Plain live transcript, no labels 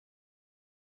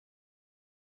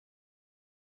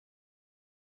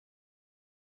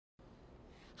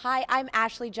Hi, I'm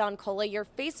Ashley Giancola, your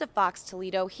face of Fox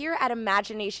Toledo, here at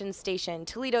Imagination Station,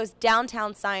 Toledo's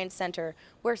downtown science center,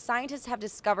 where scientists have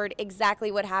discovered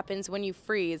exactly what happens when you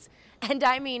freeze, and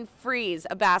I mean freeze,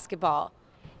 a basketball.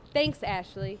 Thanks,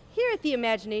 Ashley. Here at the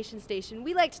Imagination Station,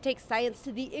 we like to take science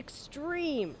to the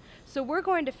extreme. So we're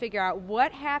going to figure out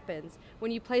what happens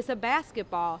when you place a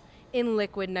basketball in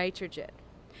liquid nitrogen.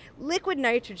 Liquid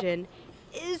nitrogen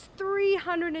is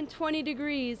 320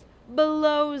 degrees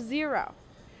below zero.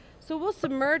 So we'll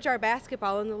submerge our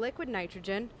basketball in the liquid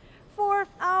nitrogen for,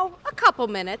 a couple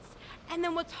minutes, and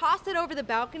then we'll toss it over the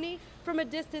balcony from a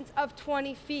distance of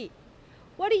 20 feet.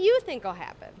 What do you think will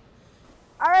happen?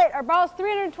 All right, our ball's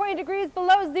 320 degrees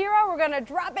below zero. We're gonna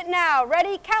drop it now.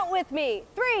 Ready? Count with me.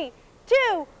 3,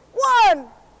 2, 1.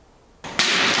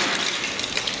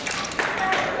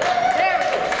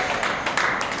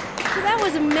 So that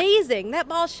was amazing. That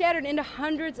ball shattered into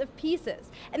hundreds of pieces.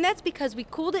 And that's because we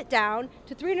cooled it down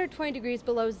to 320 degrees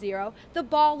below zero. The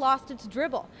ball lost its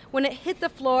dribble. When it hit the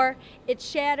floor, it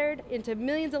shattered into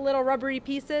millions of little rubbery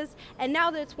pieces. And now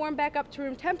that it's warmed back up to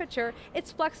room temperature,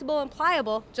 it's flexible and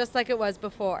pliable, just like it was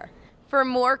before. For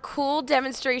more cool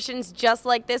demonstrations just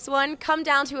like this one, come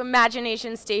down to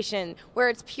Imagination Station, where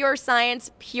it's pure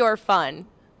science, pure fun.